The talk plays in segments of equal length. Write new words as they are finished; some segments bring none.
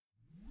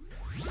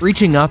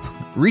Reaching up,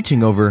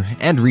 reaching over,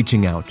 and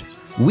reaching out.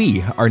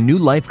 We are New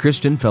Life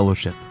Christian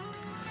Fellowship.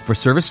 For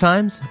service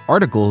times,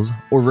 articles,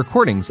 or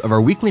recordings of our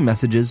weekly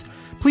messages,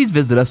 please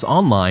visit us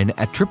online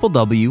at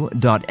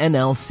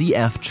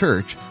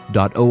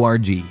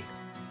www.nlcfchurch.org.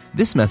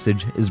 This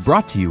message is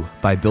brought to you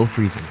by Bill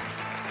Friesen.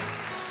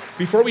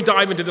 Before we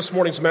dive into this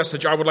morning's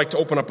message, I would like to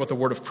open up with a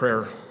word of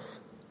prayer.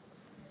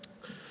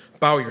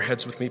 Bow your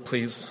heads with me,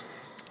 please.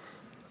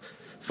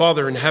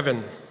 Father in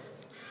heaven,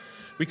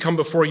 we come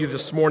before you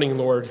this morning,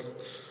 Lord,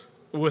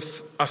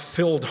 with a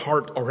filled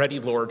heart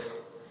already, Lord.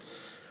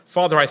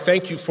 Father, I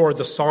thank you for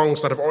the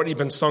songs that have already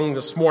been sung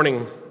this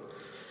morning.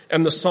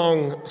 And the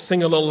song,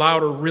 Sing a Little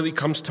Louder, really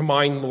comes to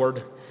mind,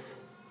 Lord.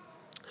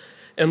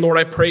 And Lord,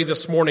 I pray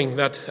this morning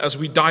that as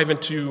we dive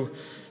into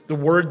the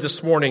word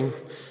this morning,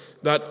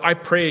 that I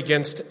pray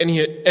against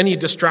any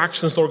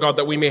distractions, Lord God,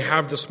 that we may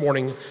have this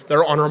morning that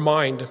are on our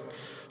mind.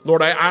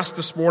 Lord, I ask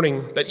this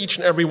morning that each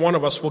and every one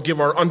of us will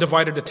give our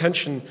undivided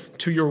attention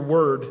to your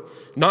word,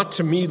 not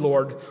to me,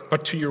 Lord,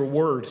 but to your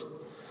word.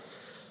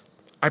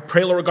 I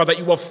pray, Lord God, that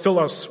you will fill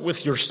us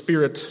with your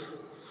spirit.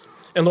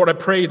 And Lord, I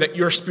pray that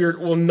your spirit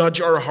will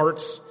nudge our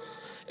hearts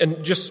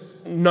and just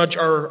nudge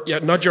our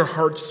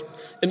hearts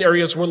in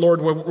areas where,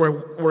 Lord,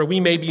 where we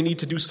maybe need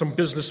to do some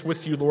business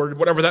with you, Lord,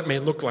 whatever that may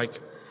look like.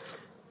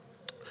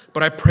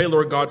 But I pray,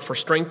 Lord God, for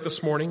strength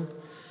this morning.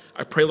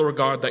 I pray, Lord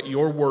God, that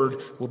your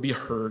word will be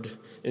heard.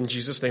 In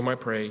Jesus' name I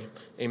pray.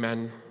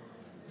 Amen.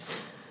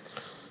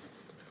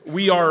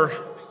 We are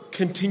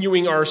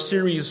continuing our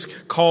series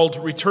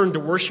called Return to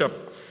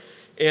Worship.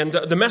 And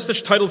the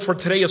message title for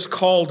today is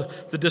called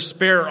The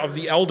Despair of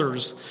the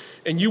Elders.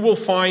 And you will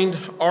find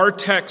our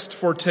text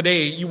for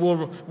today.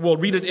 We'll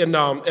read it in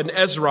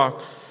Ezra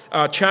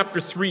chapter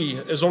 3.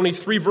 There's only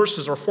 4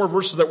 verses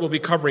that we'll be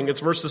covering.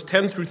 It's verses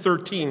 10 through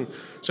 13.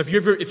 So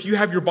if you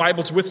have your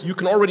Bibles with you, you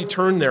can already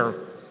turn there.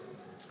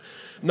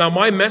 Now,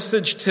 my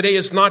message today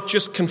is not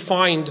just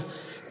confined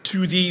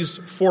to these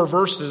 4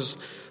 verses.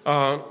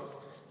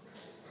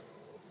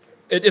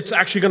 It's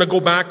actually going to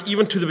go back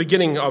even to the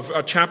beginning of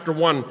chapter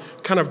 1,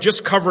 kind of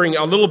just covering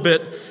a little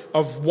bit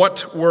of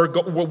what we're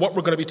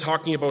going to be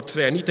talking about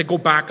today. I need to go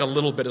back a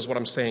little bit is what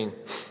I'm saying.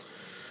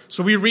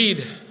 So we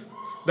read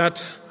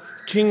that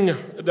King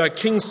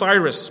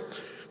Cyrus,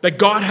 that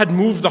God had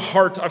moved the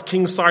heart of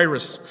King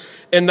Cyrus,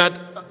 and that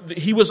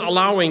he was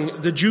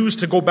allowing the Jews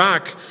to go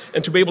back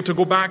and to be able to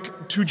go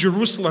back to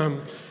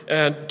Jerusalem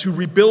and to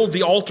rebuild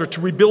the altar,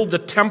 to rebuild the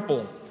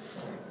temple.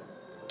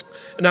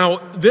 Now,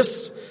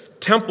 this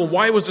temple,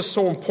 why was this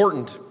so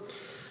important?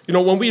 You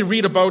know, when we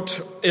read about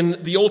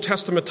in the Old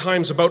Testament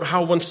times about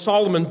how when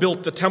Solomon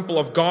built the temple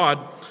of God,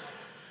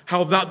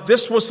 how that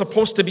this was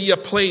supposed to be a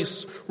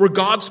place where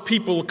God's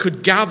people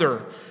could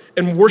gather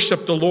and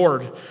worship the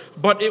Lord.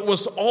 But it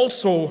was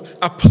also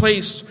a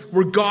place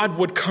where God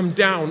would come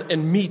down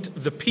and meet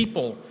the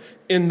people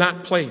in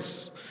that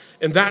place.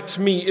 And that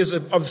to me is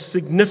of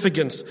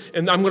significance.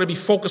 And I'm going to be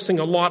focusing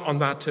a lot on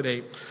that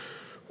today.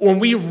 When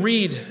we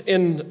read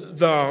in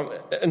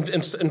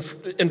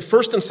 1st and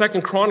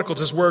 2nd Chronicles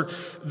is where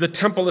the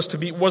temple was to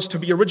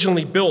be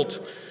originally built.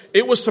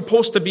 It was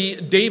supposed to be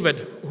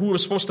David who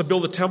was supposed to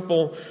build the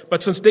temple.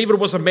 But since David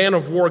was a man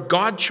of war,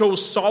 God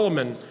chose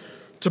Solomon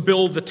to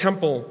build the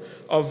temple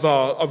of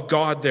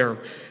God there.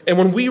 And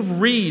when we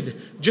read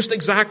just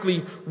exactly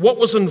what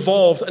was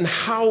involved and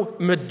how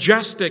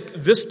majestic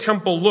this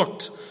temple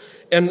looked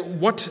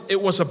and what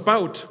it was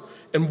about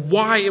and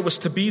why it was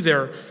to be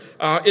there,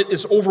 it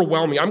is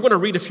overwhelming. I'm going to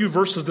read a few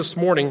verses this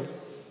morning.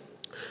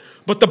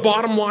 But the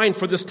bottom line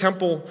for this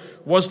temple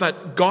was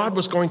that God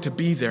was going to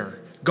be there.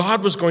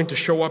 God was going to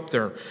show up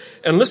there.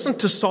 And listen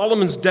to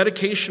Solomon's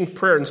dedication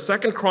prayer in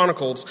 2nd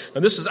Chronicles.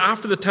 And this is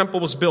after the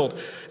temple was built.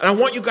 And I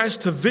want you guys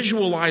to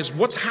visualize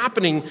what's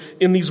happening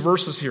in these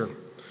verses here.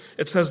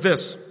 It says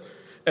this,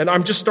 and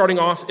I'm just starting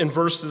off in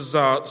verses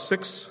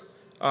 6,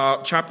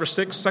 chapter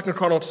 6,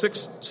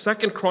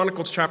 2nd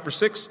Chronicles chapter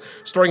 6,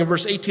 starting in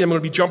verse 18. I'm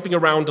going to be jumping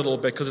around a little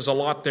bit because there's a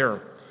lot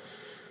there.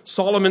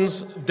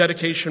 Solomon's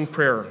dedication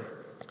prayer.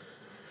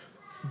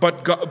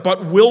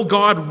 But will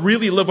God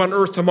really live on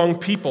earth among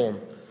people?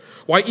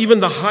 Why, even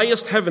the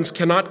highest heavens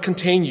cannot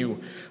contain you.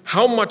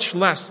 How much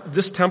less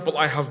this temple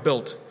I have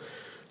built.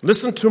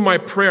 Listen to my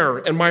prayer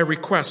and my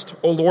request,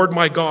 O Lord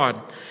my God.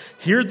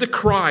 Hear the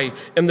cry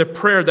and the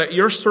prayer that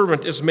your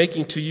servant is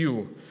making to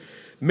you.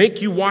 May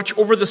you watch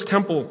over this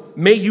temple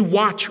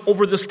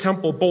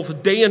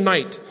both day and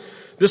night,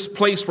 this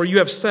place where you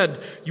have said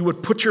you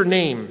would put your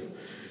name.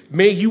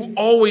 May you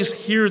always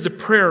hear the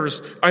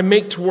prayers I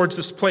make towards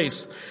this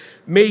place.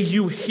 May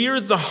you hear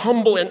the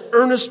humble and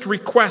earnest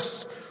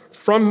requests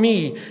from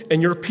me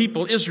and your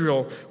people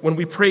Israel when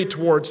we pray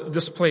towards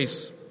this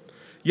place.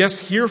 Yes,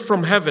 hear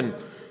from heaven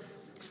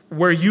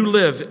where you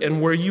live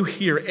and where you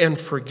hear and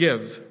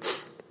forgive.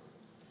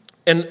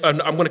 And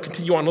I'm going to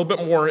continue on a little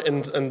bit more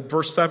in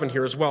verse 7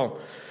 here as well.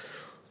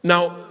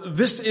 Now,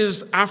 this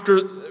is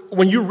after,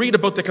 when you read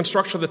about the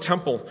construction of the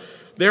temple,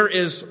 there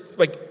is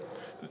like,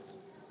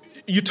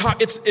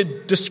 it's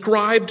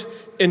described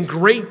in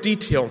great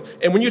detail.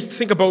 And when you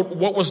think about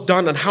what was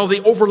done and how they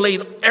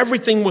overlaid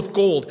everything with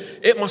gold,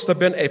 it must have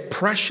been a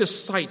precious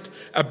sight,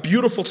 a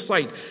beautiful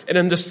sight. And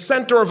in the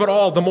center of it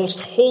all, the most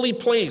holy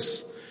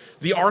place,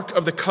 the Ark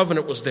of the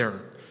Covenant was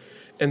there.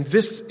 And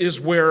this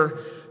is where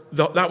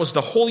that was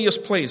the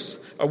holiest place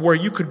where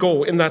you could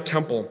go in that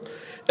temple.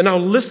 And now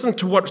listen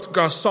to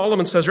what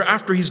Solomon says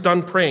after he's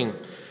done praying.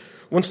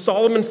 When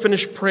Solomon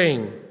finished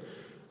praying,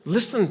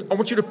 listen, I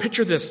want you to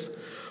picture this.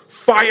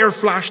 Fire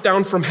flashed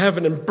down from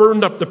heaven and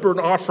burned up the burnt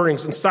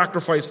offerings and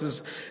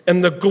sacrifices,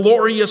 and the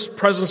glorious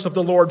presence of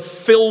the Lord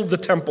filled the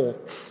temple.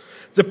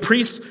 The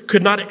priests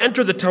could not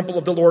enter the temple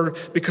of the Lord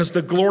because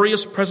the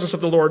glorious presence of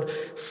the Lord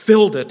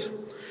filled it.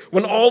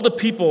 When all the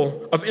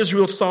people of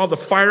Israel saw the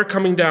fire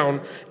coming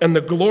down and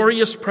the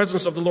glorious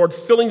presence of the Lord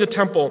filling the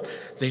temple,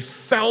 they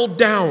fell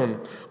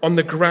down on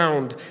the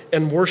ground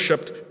and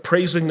worshiped,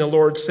 praising the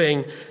Lord,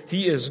 saying,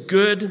 "He is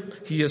good,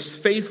 He is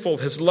faithful,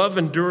 His love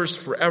endures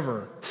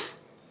forever."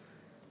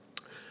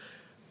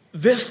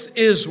 This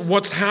is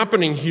what's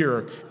happening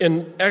here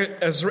in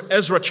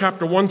Ezra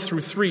chapter 1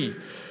 through 3.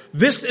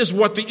 This is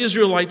what the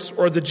Israelites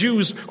or the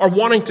Jews are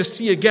wanting to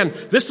see again.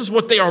 This is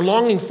what they are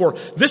longing for.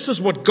 This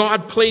is what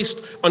God placed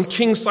on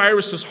King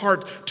Cyrus's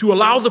heart, to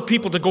allow the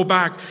people to go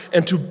back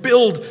and to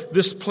build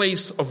this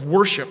place of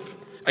worship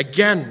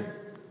again.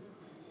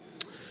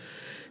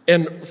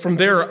 And from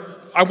there,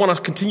 I want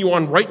to continue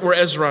on right where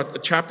Ezra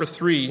chapter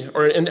 3,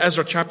 or in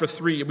Ezra chapter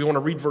 3, we want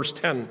to read verse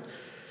 10.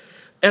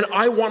 And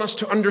I want us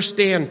to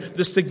understand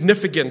the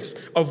significance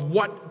of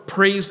what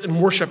praise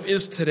and worship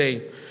is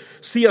today.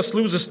 C.S.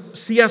 Lewis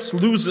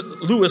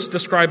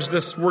describes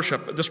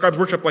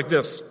worship like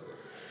this.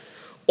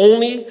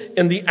 Only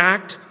in the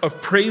act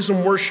of praise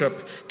and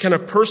worship can a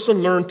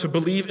person learn to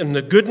believe in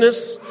the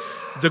goodness,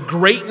 the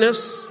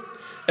greatness,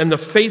 and the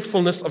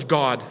faithfulness of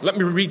God. Let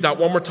me read that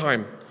one more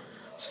time.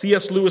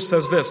 C.S. Lewis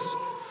says this.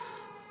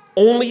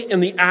 Only in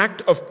the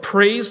act of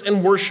praise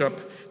and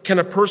worship can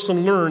a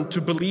person learn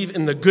to believe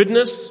in the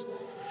goodness,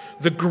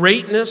 the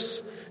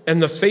greatness,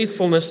 and the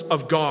faithfulness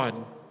of God.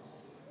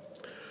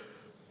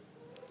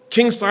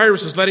 King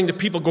Cyrus is letting the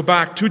people go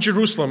back to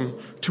Jerusalem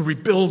to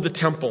rebuild the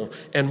temple.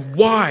 And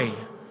why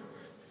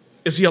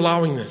is he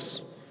allowing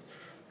this?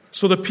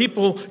 So the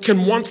people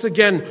can once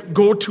again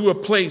go to a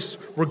place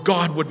where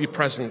God would be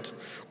present,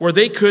 where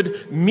they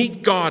could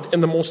meet God in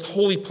the most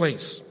holy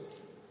place.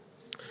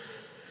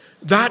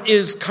 That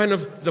is kind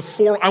of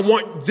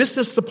this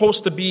is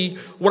supposed to be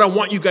what I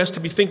want you guys to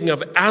be thinking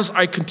of as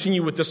I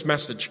continue with this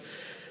message.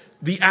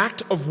 The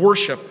act of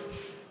worship.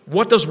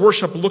 What does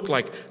worship look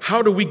like?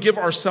 How do we give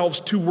ourselves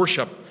to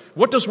worship?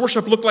 What does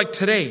worship look like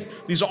today?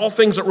 These are all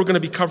things that we're going to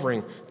be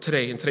covering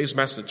today in today's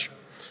message.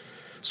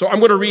 So I'm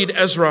going to read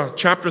Ezra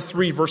chapter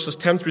 3, verses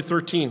 10 through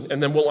 13,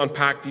 and then we'll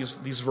unpack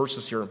these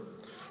verses here.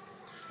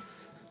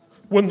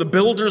 When the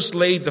builders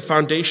laid the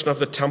foundation of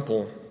the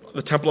temple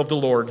of the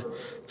Lord,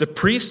 the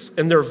priests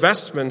in their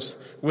vestments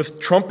with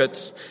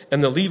trumpets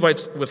and the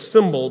Levites with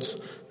cymbals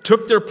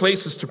took their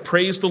places to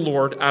praise the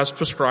Lord as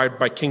prescribed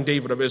by King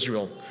David of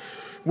Israel.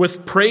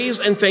 With praise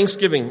and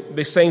thanksgiving,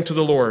 they sang to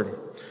the Lord.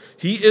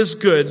 He is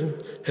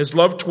good. His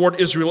love toward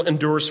Israel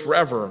endures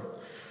forever.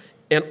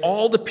 And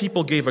all the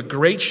people gave a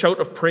great shout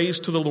of praise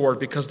to the Lord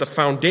because the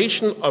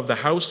foundation of the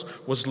house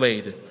was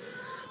laid.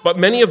 But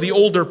many of the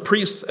older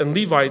priests and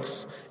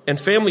Levites and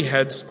family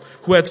heads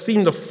who had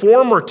seen the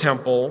former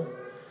temple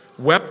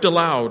wept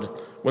aloud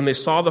when they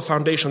saw the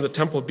foundation of the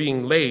temple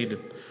being laid,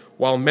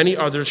 while many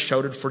others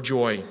shouted for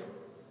joy.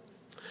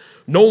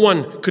 No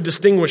one could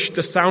distinguish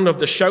the sound of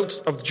the shouts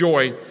of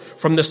joy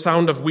from the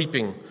sound of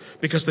weeping,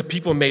 because the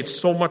people made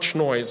so much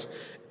noise,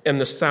 and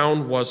the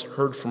sound was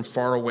heard from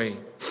far away.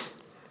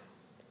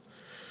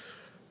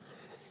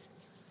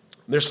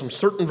 There's some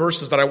certain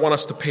verses that I want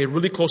us to pay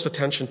really close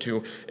attention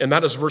to, and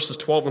that is verses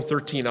 12 and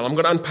 13. And I'm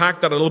going to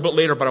unpack that a little bit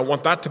later, but I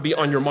want that to be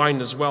on your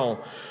mind as well.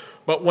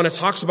 But when it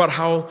talks about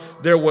how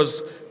there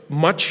was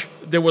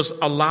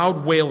a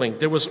loud wailing,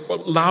 there was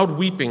loud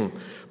weeping,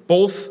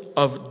 both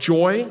of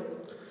joy,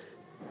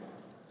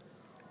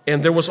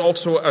 and there was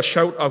also a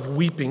shout of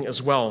weeping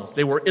as well.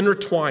 They were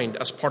intertwined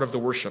as part of the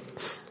worship.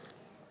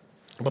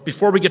 But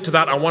before we get to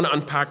that, I want to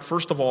unpack,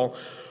 first of all,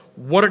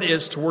 what it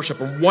is to worship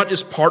and what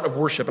is part of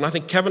worship. And I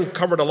think Kevin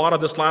covered a lot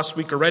of this last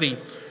week already.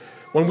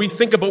 When we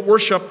think about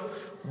worship,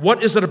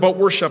 what is it about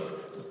worship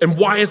and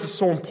why is it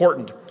so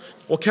important?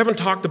 Well, Kevin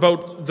talked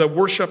about the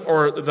worship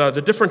or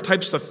the different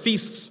types of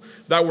feasts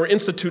that were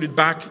instituted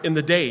back in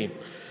the day.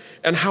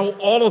 And how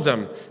all of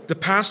them, the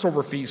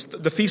Passover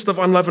feast, the Feast of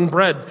Unleavened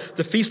Bread,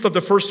 the Feast of the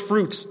First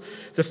Fruits,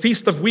 the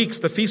Feast of Weeks,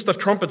 the Feast of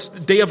Trumpets,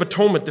 the Day of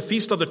Atonement, the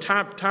Feast of the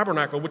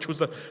Tabernacle, which was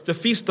the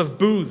Feast of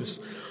Booths.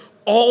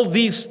 All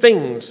these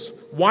things,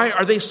 why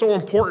are they so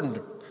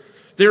important?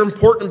 They're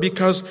important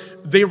because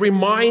they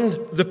remind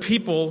the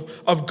people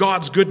of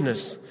God's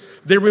goodness.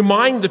 They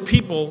remind the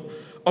people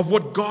of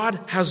what God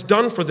has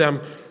done for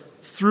them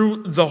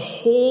through the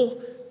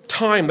whole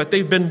time that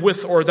they've been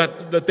with, or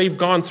that they've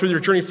gone through their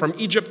journey from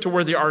Egypt to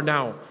where they are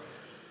now.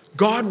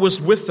 God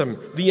was with them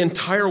the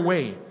entire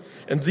way.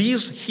 And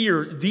these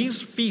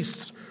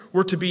feasts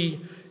were to be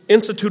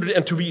instituted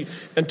and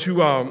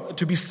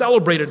to be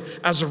celebrated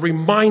as a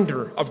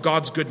reminder of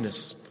God's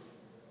goodness.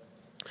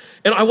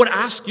 And I would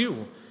ask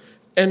you,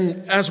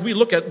 and as we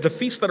look at the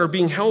feasts that are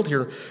being held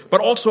here, but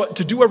also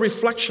to do a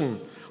reflection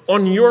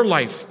on your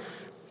life.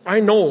 I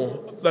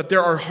know that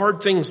there are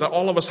hard things that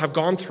all of us have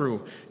gone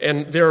through,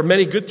 and there are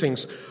many good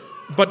things,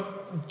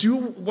 but do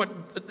what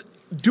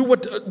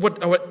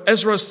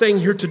Ezra is saying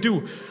here to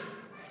do.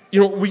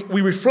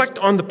 We reflect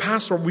on the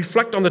past, or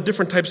reflect on the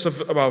different types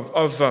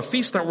of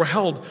feasts that were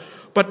held,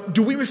 but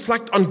do we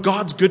reflect on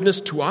God's goodness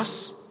to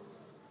us?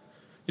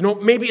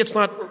 Maybe it's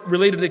not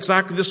related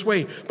exactly this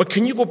way, but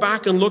can you go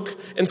back and look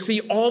and see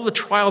all the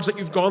trials that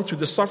you've gone through,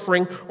 the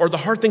suffering or the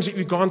hard things that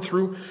you've gone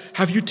through?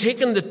 Have you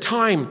taken the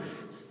time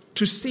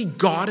to see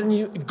God in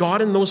you,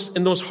 God in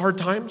those hard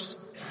times?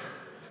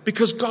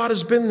 Because God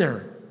has been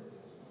there.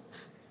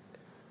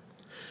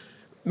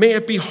 May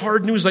it be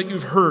hard news that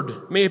you've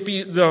heard. May it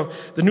be the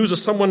news of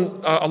someone,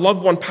 a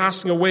loved one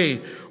passing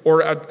away, or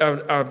a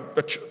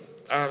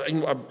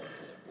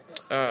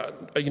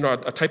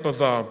type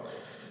of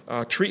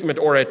treatment,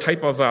 or a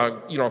type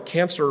of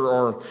cancer,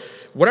 or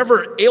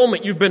whatever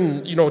ailment you've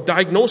been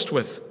diagnosed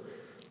with.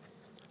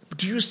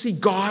 Do you see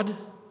God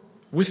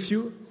with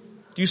you?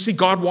 Do you see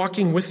God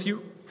walking with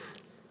you?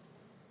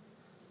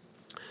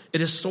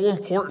 It is so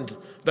important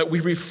that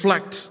we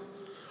reflect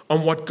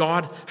on what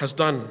God has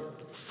done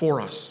for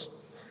us.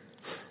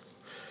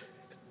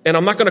 And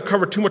I'm not going to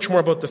cover too much more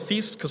about the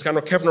feast, because I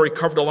know Kevin already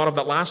covered a lot of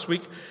that last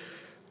week.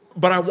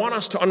 But I want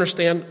us to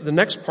understand the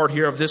next part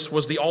here of this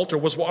was the altar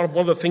was one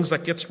of the things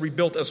that gets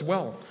rebuilt as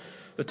well.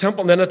 The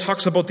temple, and then it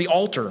talks about the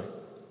altar.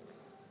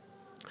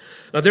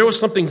 Now there was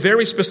something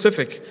very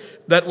specific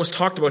that was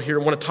talked about here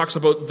when it talks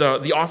about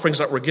the offerings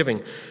that we're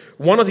giving.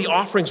 One of the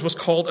offerings was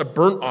called a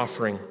burnt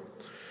offering.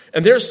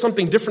 And there's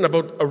something different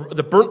about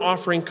the burnt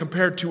offering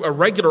compared to a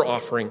regular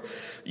offering.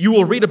 You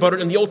will read about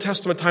it in the Old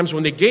Testament times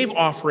when they gave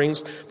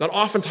offerings, that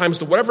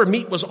oftentimes whatever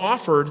meat was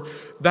offered,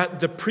 that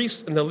the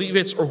priests and the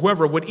Levites or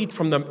whoever would eat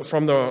from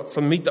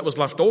the meat that was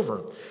left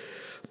over.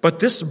 But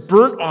this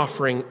burnt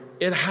offering,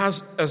 it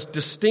has a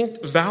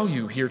distinct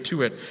value here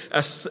to it,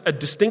 a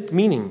distinct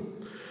meaning.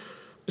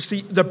 You see,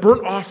 the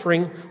burnt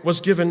offering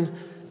was given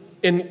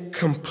in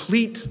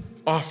complete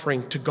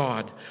offering to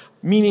God,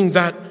 meaning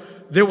that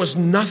there was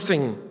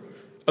nothing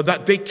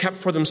that they kept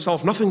for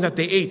themselves, nothing that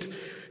they ate.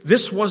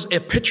 This was a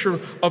picture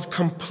of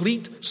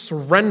complete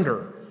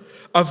surrender,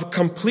 of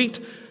complete,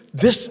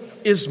 this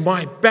is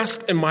my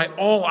best and my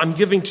all I'm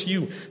giving to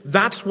you.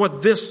 That's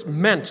what this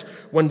meant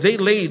when they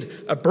laid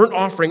a burnt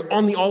offering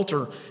on the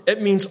altar.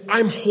 It means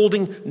I'm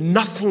holding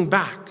nothing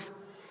back.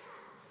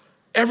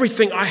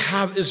 Everything I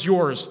have is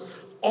yours.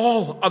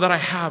 All that I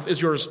have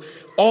is yours.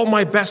 All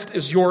my best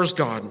is yours,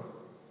 God.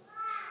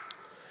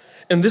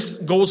 And this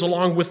goes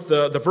along with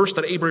the verse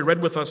that Avery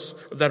read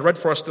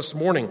for us this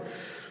morning,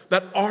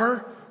 that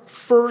our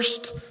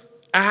first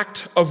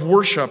act of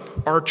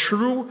worship, our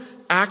true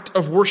act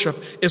of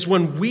worship, is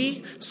when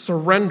we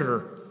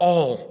surrender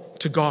all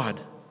to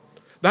God.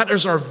 That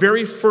is our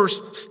very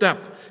first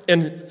step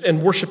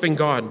in worshiping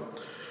God.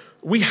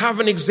 We have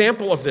an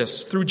example of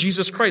this through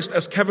Jesus Christ,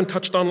 as Kevin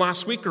touched on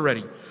last week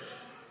already.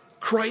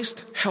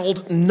 Christ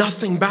held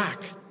nothing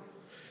back.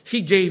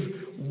 He gave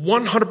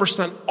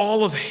 100%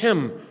 all of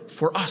him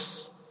for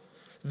us.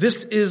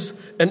 This is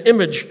an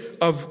image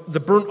of the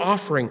burnt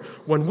offering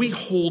when we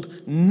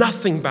hold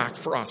nothing back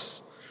for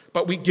us,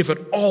 but we give it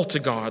all to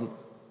God.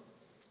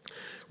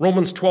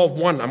 Romans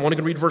 12:1, I'm only going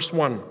to read verse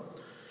 1.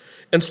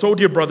 And so,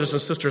 dear brothers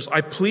and sisters,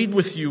 I plead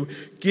with you,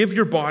 give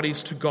your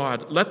bodies to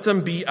God. Let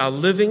them be a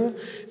living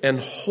and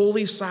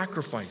holy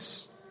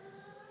sacrifice,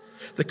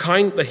 the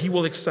kind that he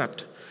will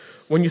accept.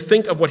 When you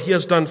think of what he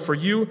has done for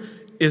you,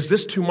 is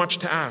this too much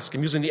to ask?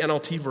 I'm using the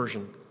NLT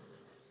version.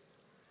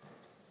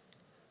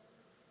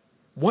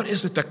 What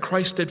is it that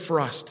Christ did for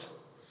us?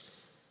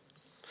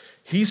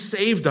 He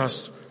saved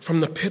us from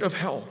the pit of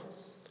hell.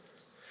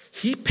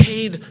 He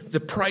paid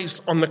the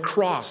price on the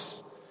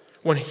cross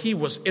when he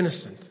was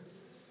innocent.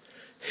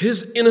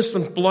 His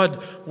innocent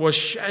blood was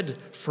shed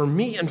for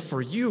me and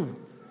for you.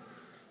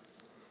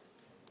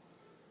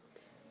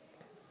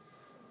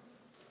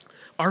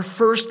 Our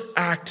first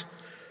act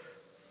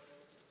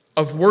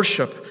of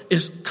worship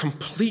is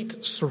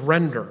complete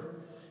surrender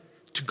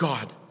to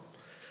God.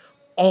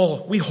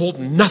 We hold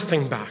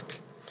nothing back.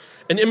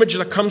 An image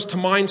that comes to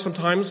mind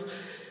sometimes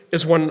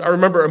is when I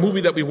remember a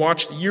movie that we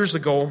watched years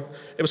ago.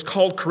 It was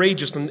called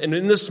Courageous, and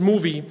in this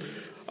movie,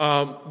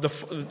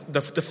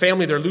 the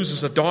family there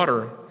loses a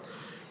daughter.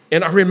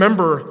 And I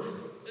remember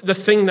the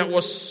thing that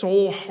was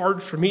so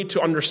hard for me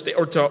to understand,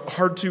 or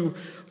hard to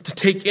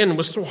take in,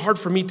 was so hard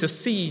for me to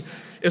see,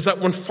 is that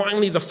when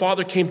finally the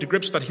father came to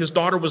grips that his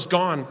daughter was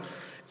gone,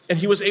 and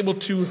he was able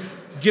to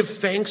give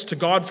thanks to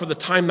God for the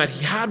time that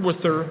he had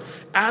with her,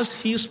 as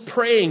he's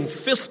praying,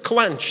 fist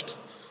clenched,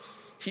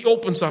 he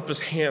opens up his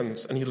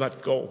hands and he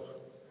let go.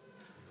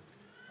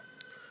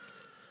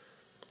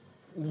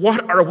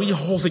 What are we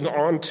holding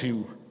on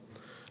to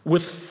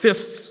with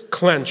fists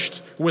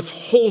clenched,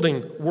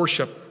 withholding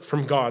worship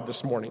from God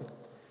this morning?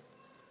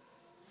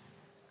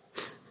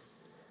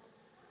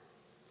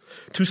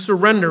 To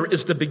surrender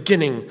is the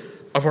beginning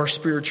of our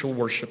spiritual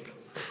worship.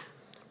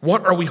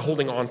 What are we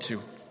holding on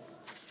to?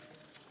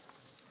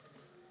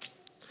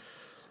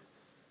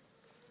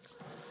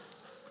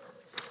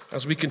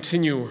 As we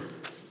continue,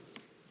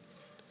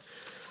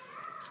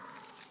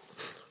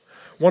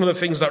 one of the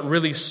things that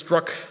really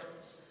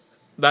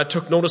that I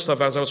took notice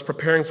of as I was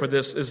preparing for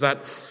this is that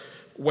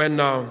when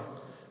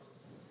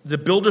the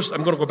builders,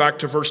 I'm going to go back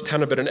to verse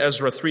 10 a bit in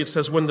Ezra 3, it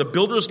says, when the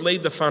builders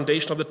laid the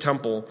foundation of the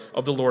temple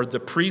of the Lord, the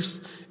priests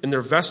in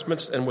their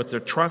vestments and with their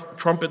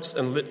trumpets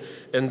and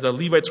the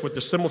Levites with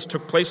their cymbals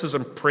took places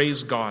and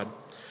praised God.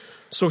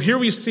 So here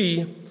we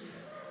see,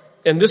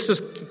 and this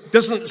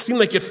doesn't seem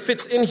like it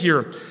fits in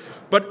here,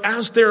 but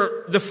as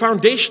the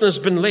foundation has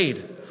been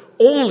laid,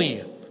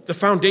 only the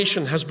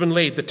foundation has been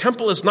laid. The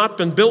temple has not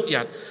been built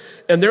yet,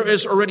 and there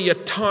is already a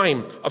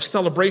time of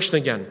celebration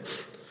again.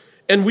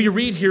 And we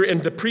read here in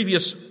the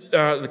previous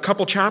the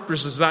couple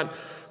chapters is that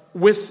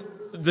with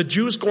the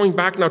Jews going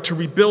back now to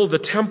rebuild the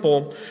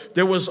temple,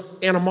 there was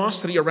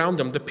animosity around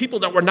them. The people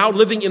that were now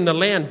living in the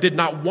land did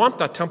not want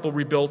that temple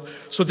rebuilt,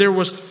 so there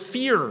was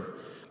fear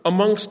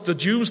amongst the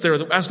Jews there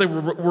as they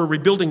were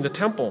rebuilding the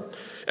temple.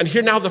 And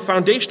here now the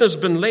foundation has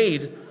been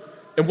laid,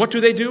 and what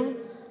do?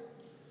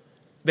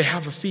 They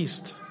have a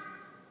feast.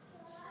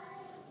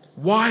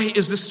 Why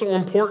is this so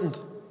important?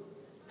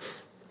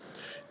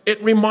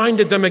 It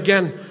reminded them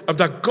again of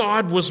that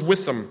God was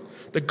with them.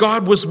 That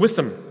God was with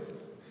them.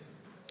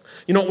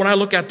 You know, when I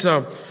look at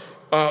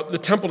the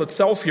temple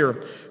itself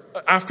here,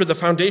 after the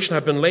foundation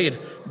had been laid,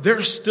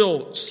 there's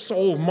still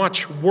so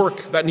much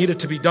work that needed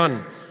to be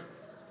done.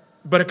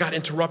 But it got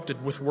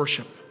interrupted with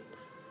worship.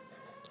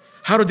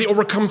 How did they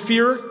overcome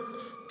fear?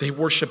 They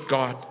worshiped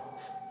God.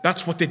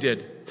 That's what they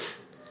did.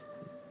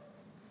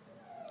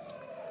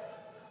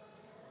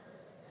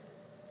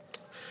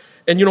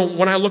 And you know,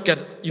 when I look at,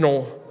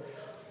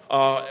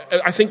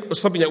 I think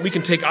something that we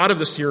can take out of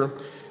this here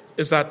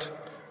is that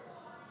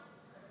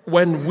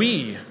when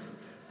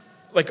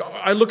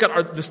I look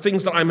at the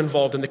things that I'm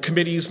involved in, the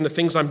committees and the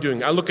things I'm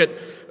doing. I look at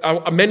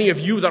many of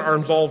you that are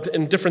involved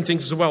in different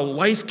things as well.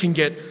 Life can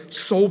get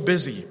so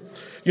busy.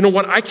 You know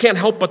what? I can't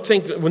help but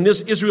think that when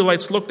these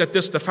Israelites looked at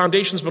this, the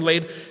foundation's been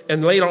laid,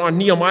 and later on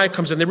Nehemiah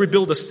comes and they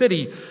rebuild a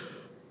city.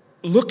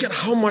 Look at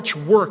how much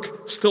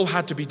work still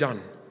had to be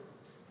done.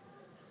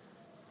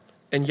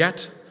 And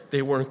yet,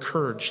 they were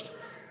encouraged.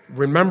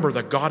 Remember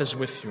that God is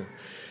with you.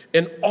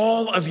 In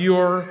all of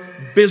your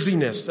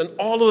busyness and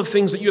all of the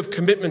things that you have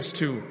commitments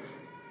to,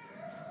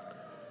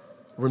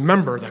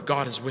 remember that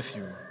God is with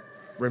you.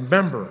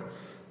 Remember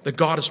that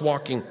God is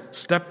walking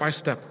step by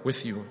step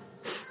with you.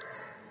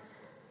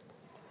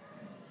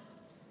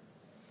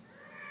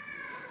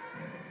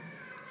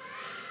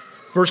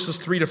 Verses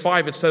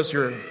 3-5, it says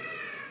here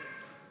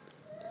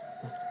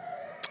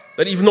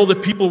that even though the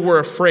people were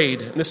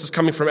afraid, and this is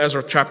coming from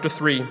Ezra chapter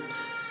 3,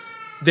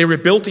 they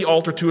rebuilt the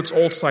altar to its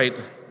old site.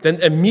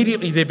 Then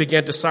immediately they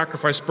began to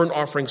sacrifice burnt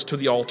offerings to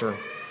the altar.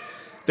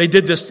 They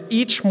did this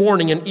each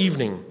morning and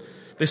evening.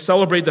 They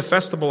celebrated the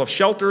festival of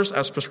shelters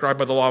as prescribed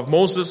by the law of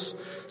Moses,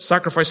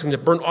 sacrificing the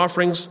burnt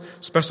offerings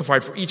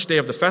specified for each day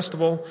of the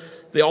festival.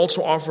 They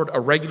also offered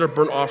a regular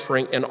burnt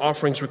offering and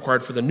offerings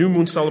required for the new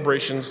moon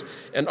celebrations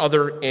and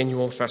other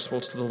annual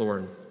festivals to the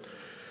Lord.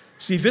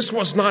 See, this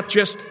was not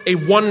just a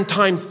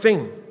one-time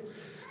thing.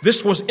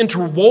 This was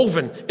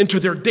interwoven into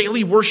their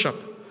daily worship.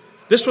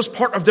 This was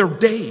part of their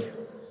day.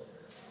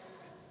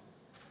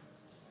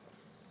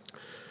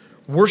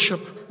 Worship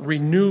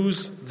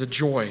renews the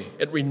joy.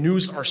 It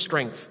renews our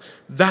strength.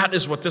 That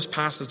is what this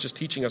passage is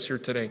teaching us here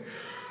today.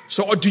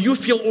 So do you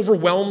feel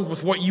overwhelmed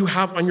with what you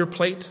have on your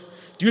plate?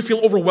 Do you feel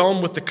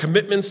overwhelmed with the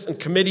commitments and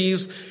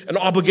committees and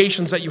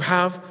obligations that you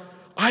have?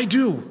 I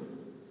do.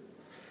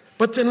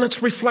 But then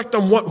let's reflect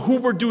on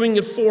who we're doing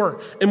it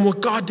for and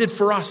what God did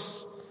for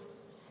us.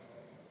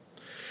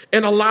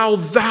 And allow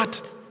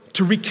that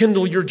to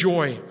rekindle your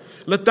joy.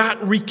 Let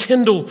that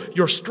rekindle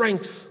your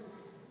strength.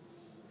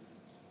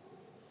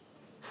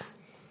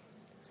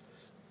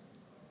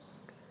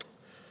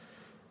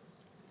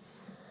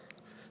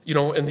 You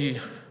know, in the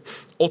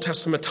Old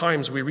Testament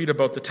times, we read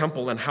about the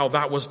temple and how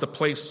that was the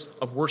place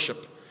of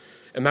worship.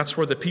 And that's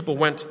where the people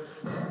went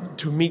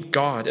to meet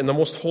God in the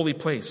most holy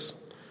place.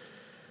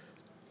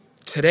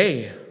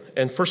 Today,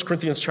 in 1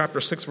 Corinthians chapter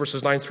 6,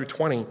 verses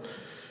 9-20,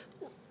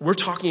 we're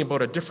talking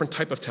about a different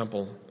type of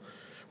temple.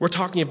 We're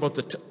talking about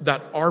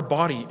that our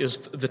body is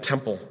the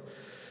temple.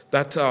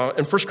 That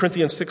in 1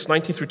 Corinthians 6,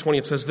 19-20,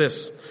 it says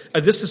this.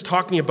 This is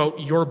talking about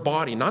your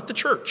body, not the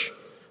church,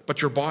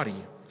 but your body.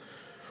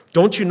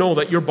 Don't you know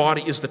that your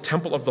body is the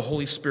temple of the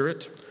Holy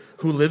Spirit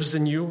who lives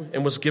in you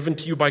and was given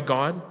to you by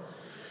God?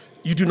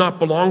 You do not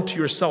belong to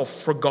yourself,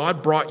 for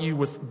God bought you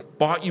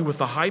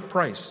with a high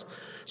price.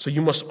 So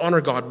you must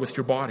honor God with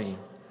your body.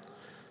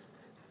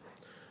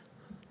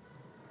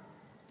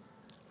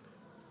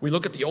 We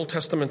look at the Old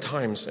Testament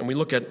times and we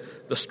look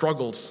at the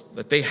struggles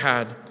that they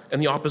had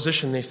and the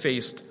opposition they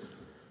faced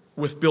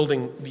with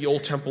building the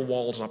old temple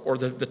walls up, or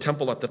the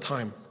temple at the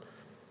time.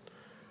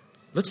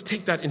 Let's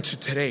take that into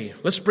today.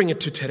 Let's bring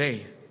it to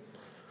today.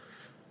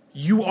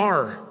 You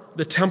are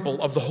the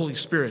temple of the Holy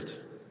Spirit.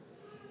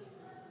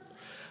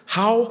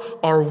 How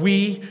are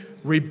we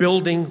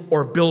rebuilding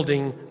or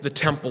building the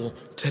temple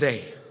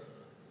today?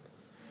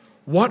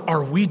 What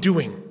are we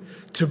doing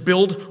to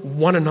build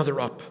one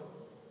another up?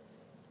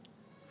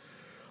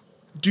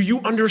 Do you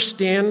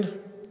understand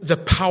the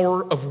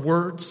power of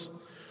words?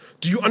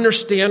 Do you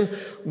understand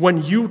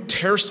when you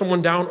tear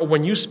someone down, or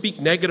when you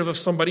speak negative of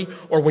somebody,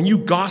 or when you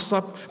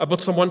gossip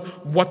about someone,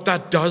 what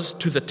that does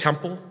to the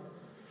temple,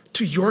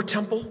 to your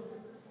temple,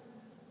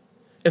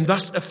 and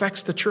thus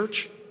affects the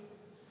church?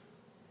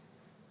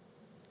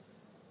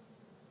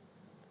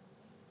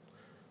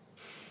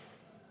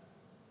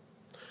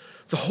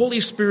 The Holy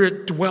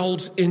Spirit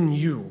dwells in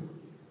you.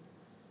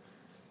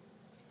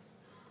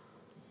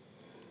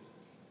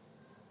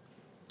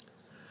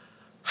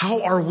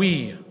 How are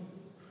we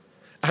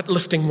at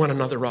lifting one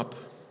another up?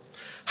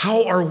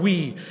 How are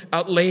we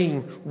at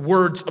laying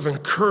words of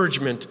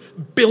encouragement,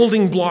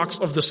 building blocks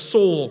of the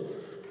soul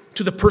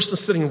to the person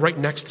sitting right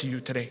next to you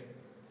today?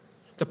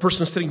 The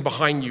person sitting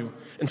behind you,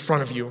 in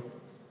front of you?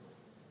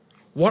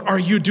 What are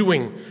you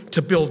doing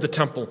to build the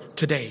temple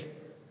today?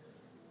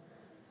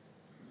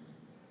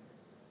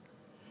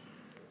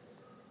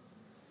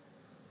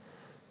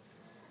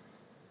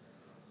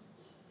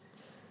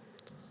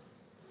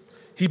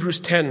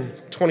 Hebrews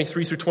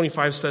 10:23 through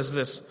 25 says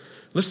this.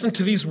 Listen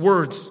to these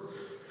words.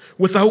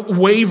 Without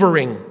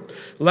wavering,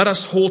 let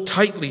us hold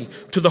tightly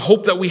to the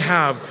hope that we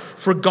have,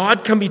 for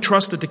God can be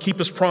trusted to keep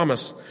his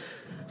promise.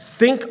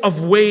 Think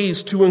of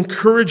ways to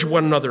encourage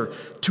one another,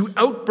 to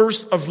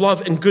outbursts of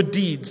love and good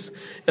deeds,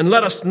 and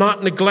let us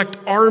not neglect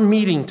our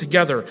meeting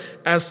together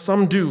as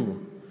some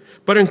do,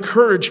 but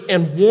encourage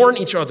and warn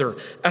each other,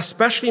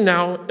 especially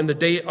now in the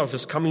day of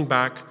his coming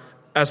back,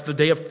 as the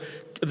day of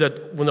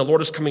that when the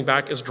Lord is coming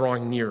back is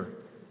drawing near.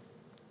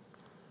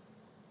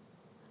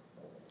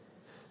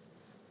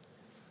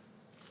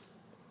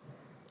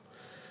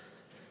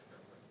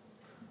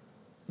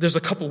 There's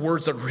a couple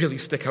words that really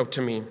stick out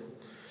to me.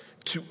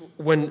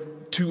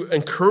 To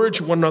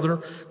encourage one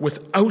another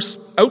with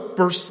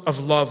outbursts of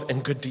love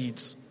and good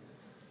deeds.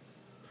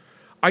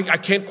 I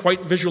can't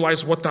quite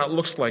visualize what that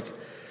looks like,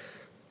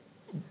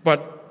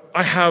 but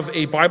I have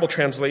a Bible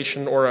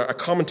translation or a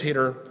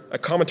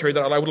commentary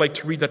that I would like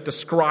to read that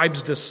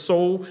describes this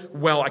so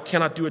well. I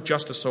cannot do it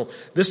justice. So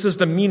this is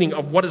the meaning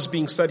of what is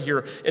being said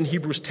here in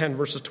Hebrews 10,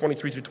 verses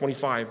 23 through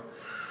 25.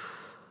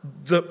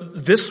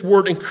 This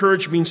word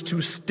encourage means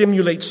to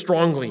stimulate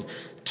strongly,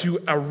 to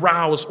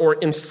arouse or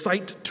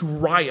incite to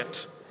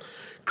riot.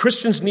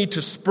 Christians need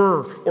to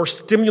spur or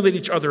stimulate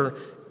each other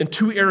in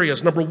two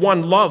areas. Number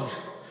one,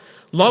 love.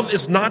 Love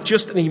is not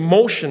just an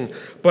emotion,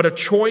 but a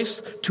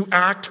choice to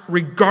act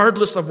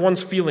regardless of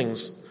one's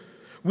feelings.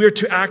 We are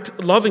to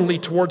act lovingly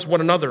towards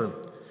one another.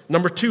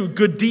 Number two,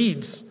 good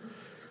deeds.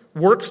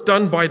 Works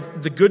done by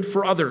the good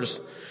for others.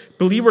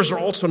 Believers are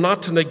also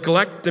not to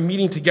neglect the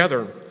meeting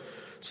together.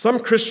 Some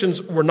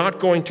Christians were not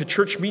going to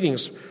church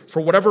meetings.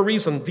 For whatever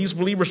reason, these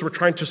believers were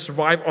trying to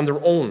survive on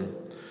their own.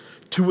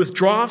 To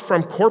withdraw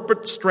from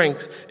corporate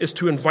strength is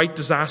to invite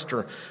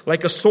disaster,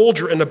 like a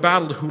soldier in a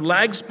battle who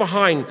lags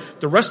behind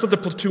the rest of the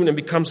platoon and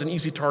becomes an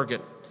easy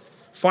target.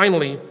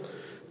 Finally,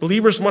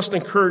 believers must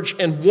encourage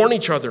and warn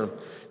each other.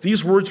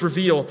 These words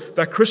reveal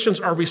that Christians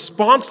are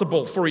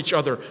responsible for each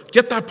other.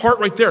 Get that part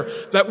right there,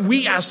 that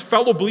we as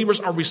fellow believers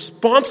are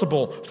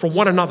responsible for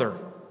one another.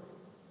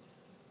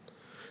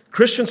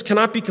 Christians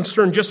cannot be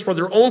concerned just for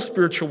their own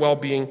spiritual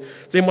well-being.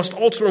 They must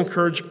also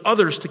encourage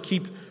others to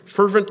keep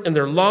fervent in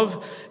their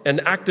love and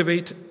to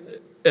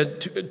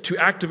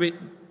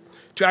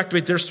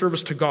activate their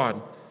service to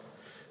God.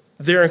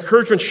 This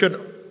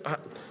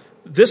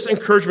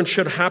encouragement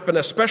should happen,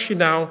 especially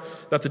now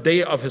that the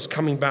day of his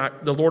coming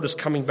back, the Lord is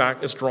coming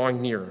back, is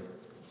drawing near.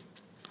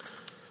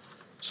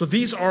 So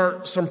these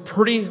are some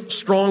pretty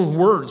strong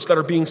words that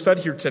are being said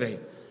here today.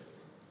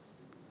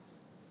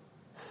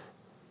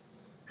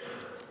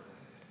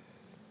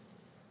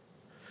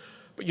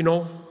 But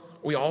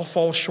we all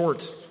fall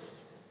short.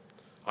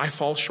 I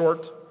fall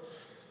short,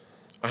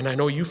 and I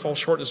know you fall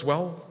short as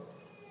well.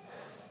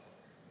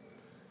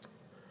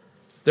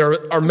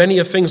 There are many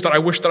of things that I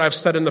wish that I've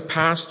said in the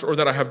past or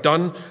that I have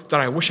done that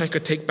I wish I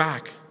could take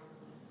back.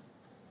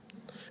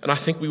 And I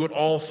think we would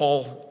all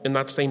fall in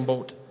that same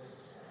boat.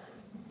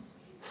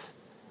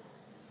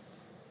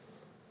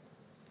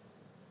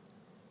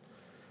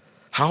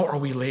 How are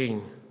we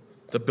laying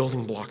the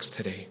building blocks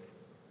today?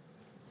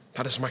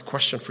 That is my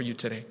question for you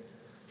today.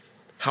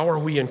 How are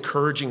we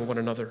encouraging one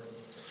another?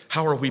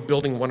 How are we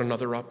building one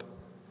another up?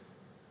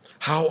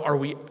 How are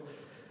we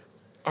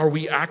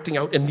acting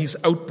out in these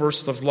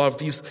outbursts of love,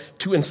 these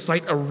to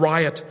incite a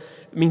riot?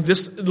 I mean,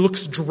 this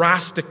looks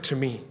drastic to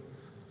me.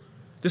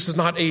 This is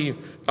not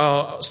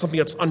something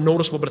that's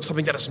unnoticeable, but it's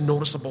something that is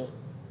noticeable.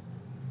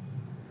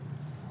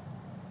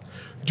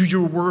 Do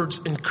your words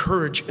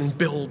encourage and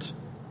build,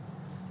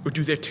 or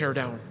do they tear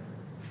down?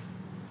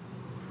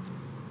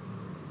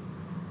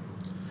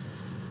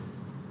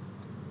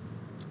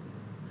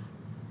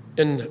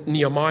 In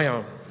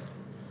Nehemiah,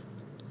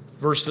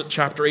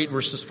 chapter 8,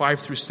 verses 5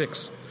 through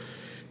 6,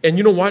 And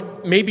you know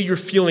what? Maybe you're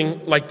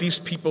feeling like these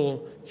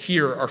people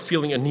here are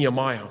feeling in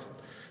Nehemiah.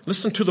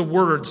 Listen to the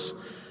words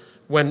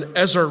when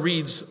Ezra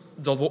reads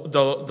the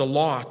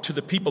law to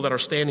the people that are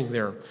standing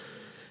there.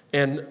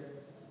 And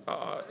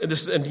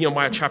this is in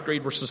Nehemiah chapter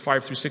 8, verses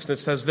 5 through 6, and it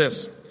says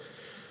this.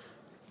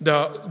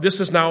 This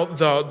is now,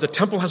 the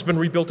temple has been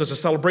rebuilt. There's a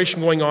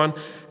celebration going on.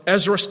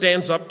 Ezra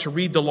stands up to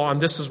read the law, and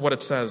this is what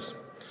it says.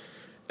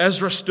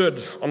 Ezra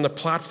stood on the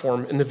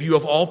platform in the view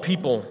of all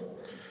people.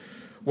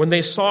 When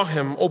they saw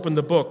him open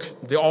the book,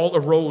 they all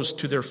arose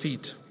to their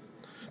feet.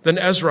 Then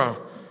Ezra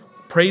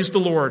praised the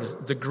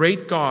Lord, the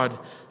great God,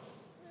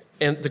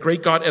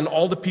 and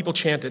all the people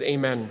chanted,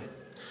 Amen.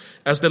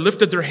 As they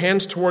lifted their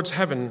hands towards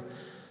heaven,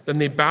 then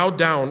they bowed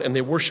down and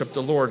they worshiped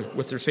the Lord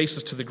with their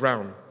faces to the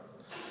ground.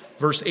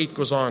 Verse 8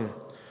 goes on.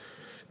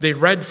 They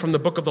read from the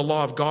book of the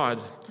law of God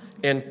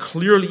and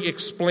clearly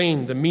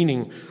explained the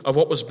meaning of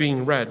what was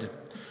being read,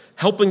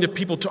 helping the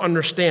people to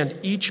understand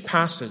each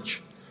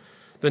passage.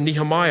 Then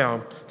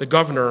Nehemiah, the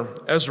governor,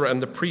 Ezra,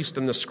 and the priest,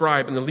 and the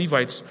scribe, and the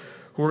Levites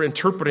who were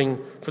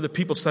interpreting for the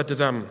people said to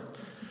them,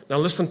 now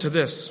listen to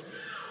this.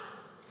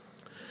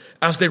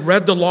 As they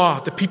read the law,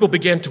 the people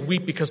began to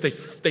weep because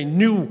they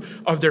knew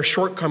of their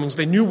shortcomings.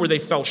 They knew where they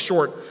fell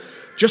short.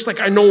 Just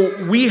like I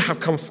know we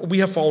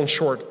have fallen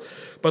short.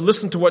 But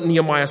listen to what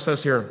Nehemiah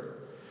says here.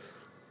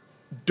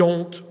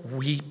 Don't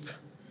weep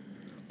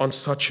on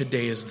such a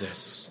day as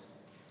this.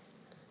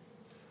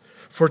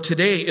 For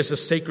today is a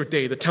sacred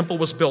day. The temple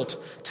was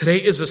built. Today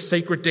is a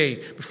sacred day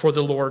before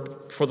the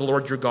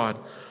Lord your God.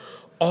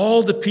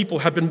 All the people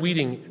have been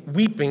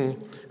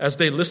weeping as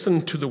they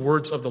listened to the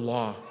words of the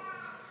law.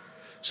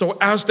 So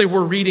as they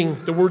were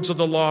reading the words of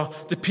the law,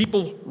 the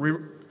people were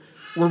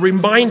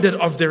reminded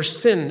of their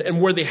sin and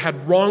where they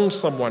had wronged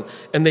someone,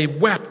 and they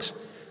wept.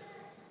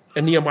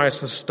 And Nehemiah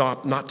says,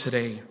 stop, not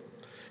today.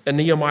 And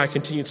Nehemiah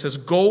continued, says,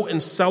 go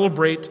and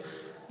celebrate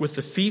with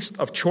the feast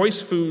of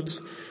choice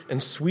foods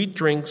and sweet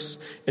drinks,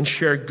 and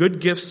share good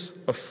gifts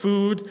of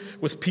food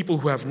with people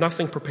who have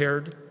nothing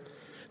prepared.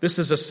 This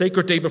is a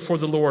sacred day before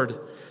the Lord.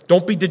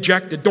 Don't be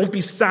dejected. Don't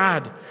be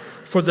sad.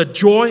 For the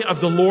joy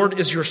of the Lord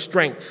is your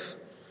strength.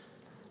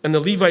 And the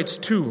Levites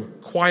too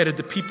quieted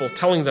the people,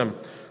 telling them,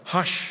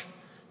 hush,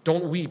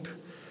 don't weep,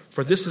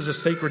 for this is a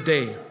sacred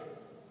day.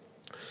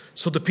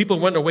 So the people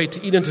went away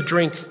to eat and to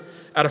drink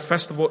at a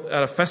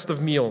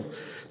festive meal,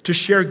 to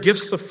share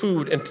gifts of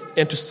food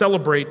and to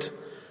celebrate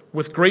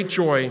with great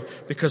joy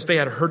because they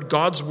had heard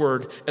God's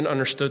word and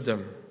understood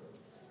them.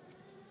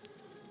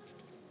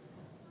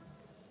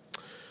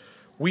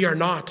 We are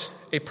not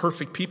a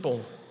perfect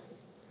people.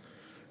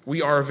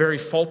 We are a very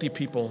faulty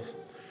people.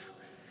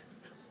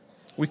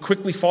 We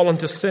quickly fall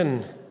into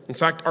sin. In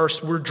fact,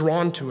 we're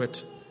drawn to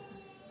it.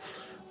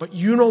 But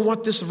you know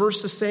what this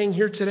verse is saying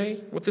here today?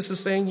 What this is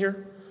saying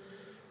here?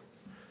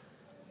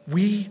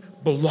 We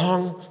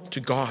belong to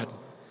God.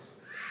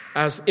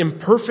 As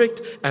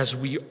imperfect as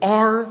we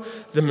are,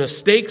 the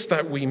mistakes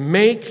that we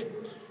make,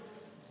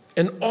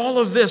 and all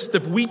of this, the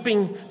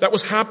weeping that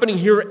was happening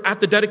here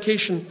at the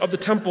dedication of the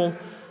temple,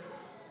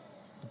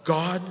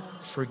 God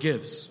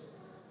forgives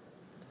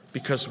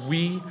because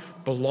we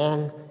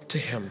belong to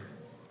Him.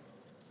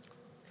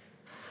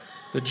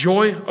 The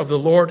joy of the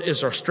Lord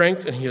is our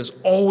strength, and He is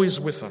always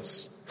with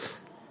us.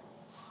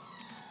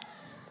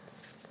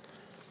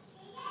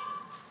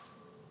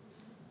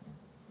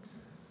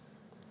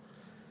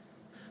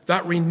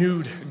 That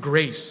renewed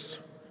grace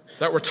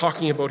that we're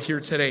talking about here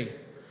today,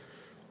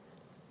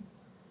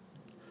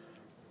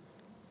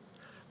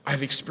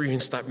 I've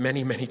experienced that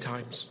many, many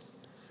times.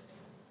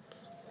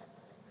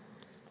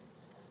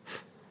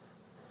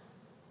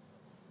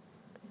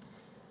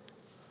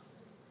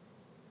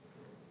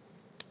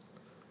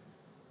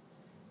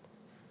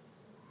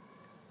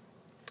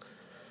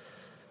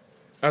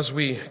 As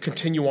we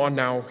continue on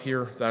now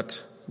here,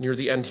 that near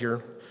the end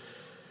here,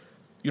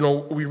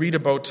 we read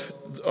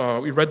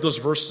those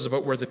verses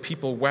about where the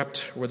people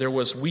wept, where there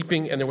was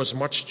weeping and there was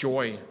much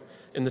joy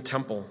in the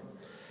temple.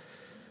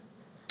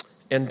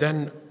 And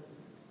then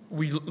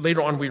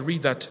later on we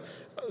read that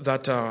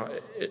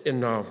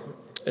in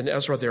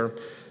Ezra there,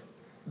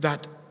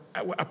 that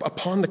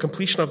upon the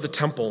completion of the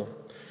temple,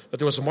 that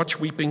there was much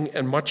weeping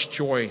and much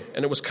joy,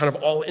 and it was kind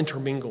of all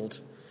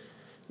intermingled.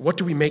 What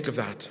do we make of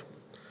that?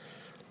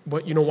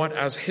 But you know what?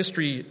 As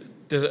history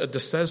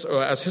says,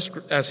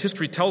 as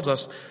history tells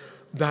us,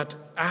 that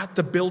at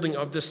the building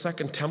of this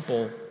second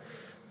temple,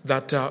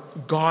 that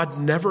God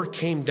never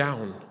came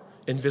down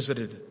and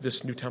visited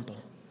this new temple.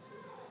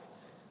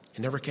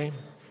 He never came.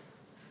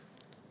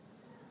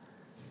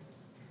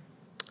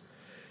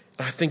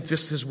 And I think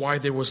this is why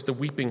there was the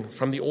weeping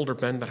from the older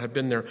men that had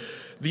been there.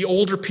 The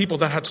older people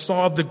that had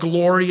saw the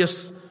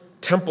glorious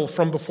temple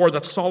from before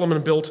that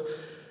Solomon built,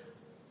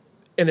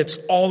 and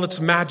all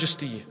its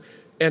majesty.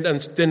 And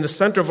in the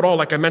center of it all,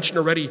 like I mentioned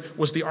already,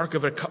 was the Ark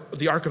of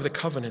the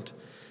Covenant.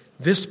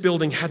 This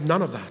building had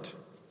none of that.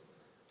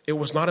 It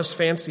was not as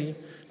fancy.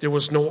 There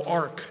was no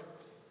ark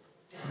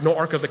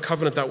of the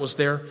covenant that was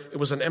there. It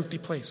was an empty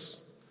place.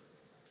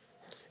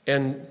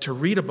 And to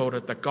read about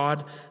it, that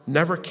God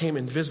never came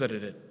and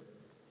visited it,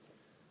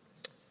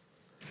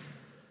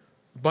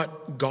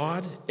 But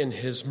God, in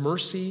his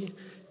mercy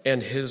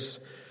and his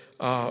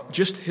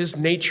just his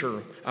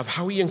nature of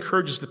how he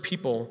encourages the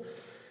people,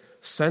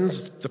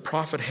 sends the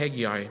prophet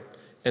Haggai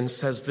and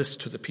says this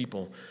to the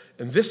people.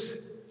 And this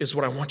is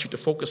what I want you to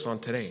focus on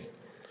today,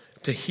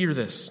 to hear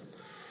this.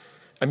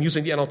 I'm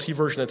using the NLT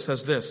version. It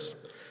says this.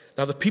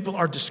 Now the people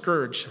are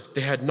discouraged.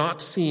 They had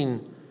not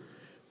seen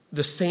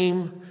the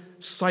same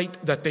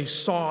sight that they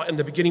saw in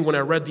the beginning when I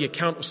read the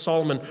account of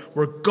Solomon,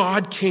 where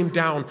God came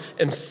down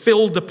and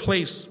filled the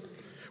place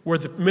where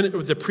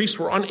the priests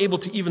were unable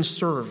to even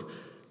serve.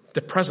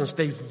 The presence,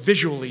 they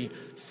visually,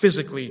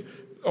 physically,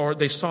 or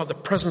they saw the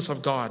presence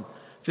of God.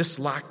 This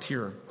lacked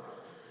here.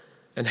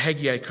 And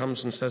Haggai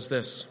comes and says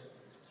this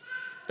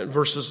in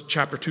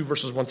chapter 2,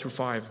 verses 1 through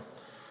 5.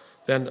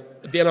 Then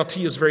the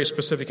NLT is very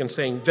specific in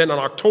saying, then on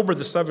October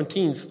the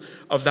 17th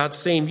of that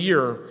same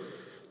year,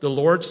 the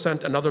Lord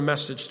sent another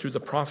message through the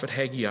prophet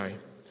Haggai.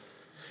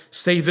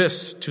 Say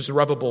this to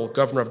Zerubbabel,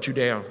 governor of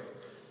Judea,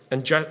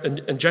 and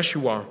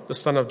Jeshua, the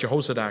son of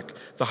Jehozadak,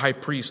 the high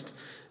priest,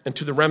 and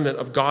to the remnant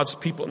of God's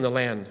people in the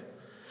land.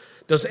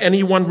 Does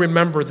anyone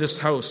remember this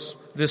house,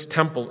 this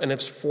temple, and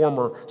its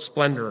former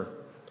splendor?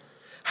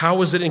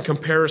 How is it in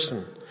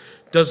comparison?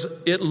 Does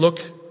it look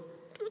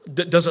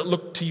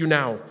to you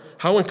now?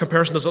 How in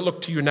comparison does it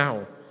look to you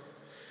now?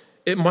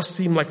 It must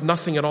seem like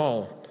nothing at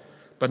all.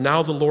 But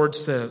now the Lord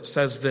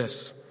says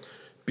this,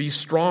 be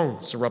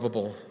strong,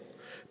 Zerubbabel.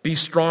 Be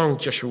strong,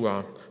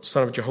 Jeshua,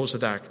 son of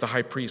Jehozadak, the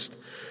high priest.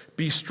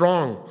 Be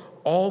strong,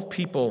 all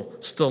people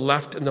still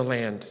left in the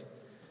land.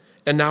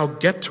 And now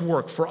get to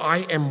work, for I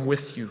am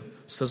with you,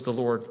 says the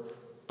Lord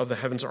of the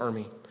heaven's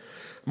army.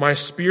 My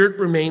spirit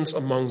remains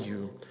among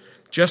you,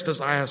 just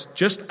as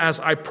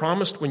I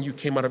promised when you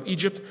came out of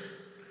Egypt,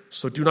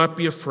 so do not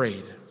be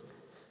afraid.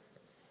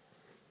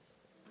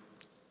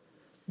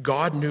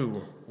 God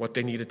knew what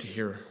they needed to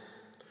hear.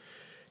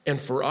 And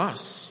for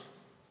us,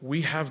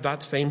 we have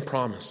that same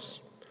promise,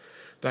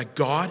 that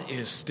God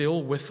is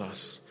still with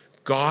us.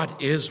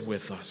 God is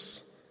with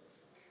us.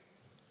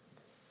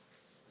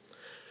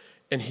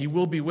 And he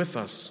will be with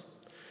us.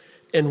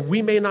 And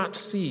we may not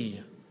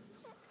see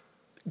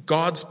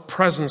God's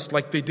presence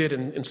like they did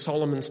in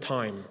Solomon's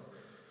time,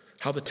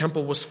 how the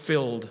temple was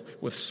filled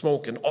with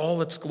smoke and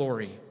all its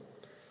glory.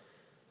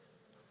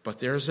 But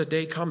there's a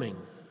day coming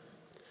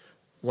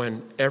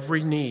when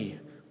every knee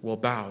will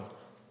bow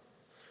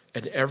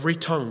and every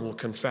tongue will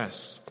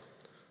confess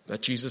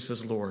that Jesus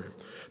is Lord.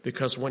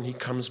 Because when he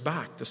comes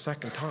back the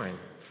second time,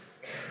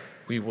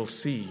 we will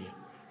see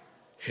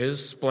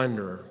his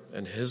splendor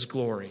and his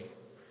glory,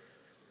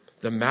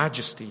 the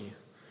majesty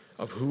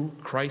of who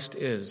Christ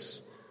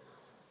is.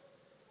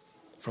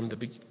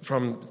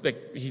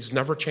 He's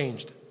never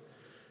changed.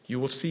 You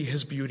will see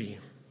his beauty.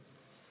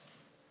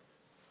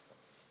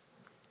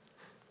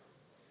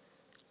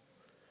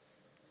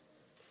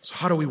 So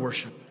how do we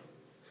worship?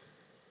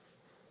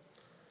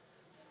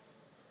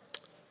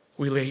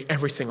 We lay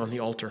everything on the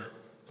altar.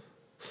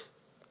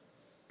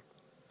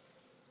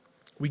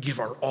 We give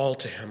our all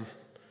to him.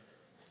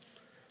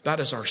 That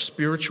is our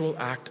spiritual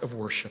act of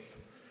worship.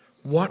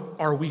 What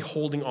are we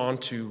holding on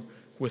to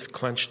with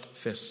clenched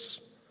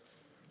fists?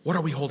 What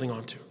are we holding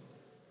on to?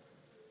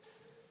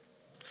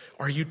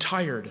 Are you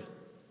tired?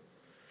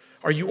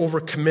 Are you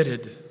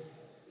overcommitted?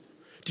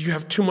 Do you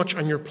have too much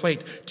on your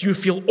plate? Do you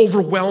feel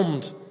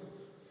overwhelmed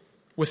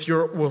with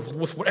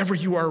whatever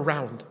you are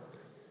around?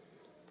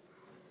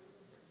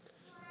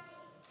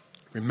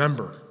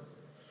 Remember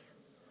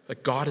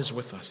that God is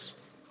with us.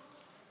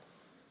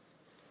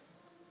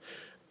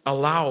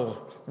 Allow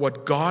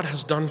what God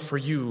has done for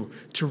you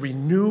to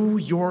renew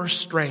your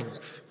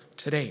strength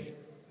today.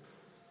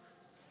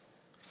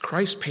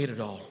 Christ paid it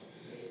all.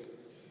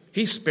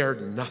 He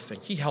spared nothing.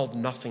 He held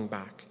nothing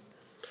back.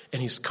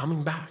 And he's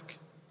coming back.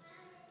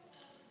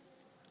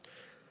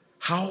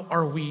 How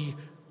are we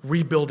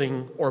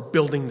rebuilding or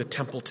building the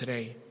temple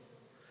today?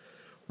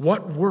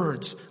 What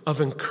words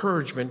of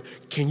encouragement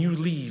can you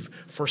leave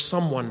for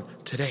someone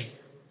today?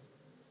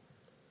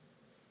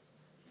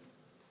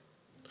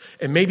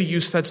 And maybe you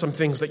said some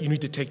things that you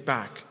need to take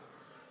back.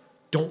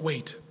 Don't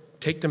wait.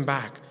 Take them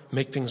back.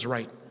 Make things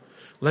right.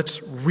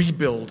 Let's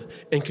rebuild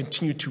and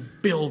continue to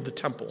build the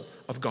temple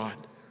of God,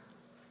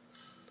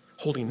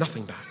 holding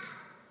nothing back.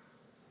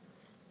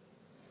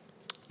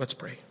 Let's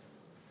pray.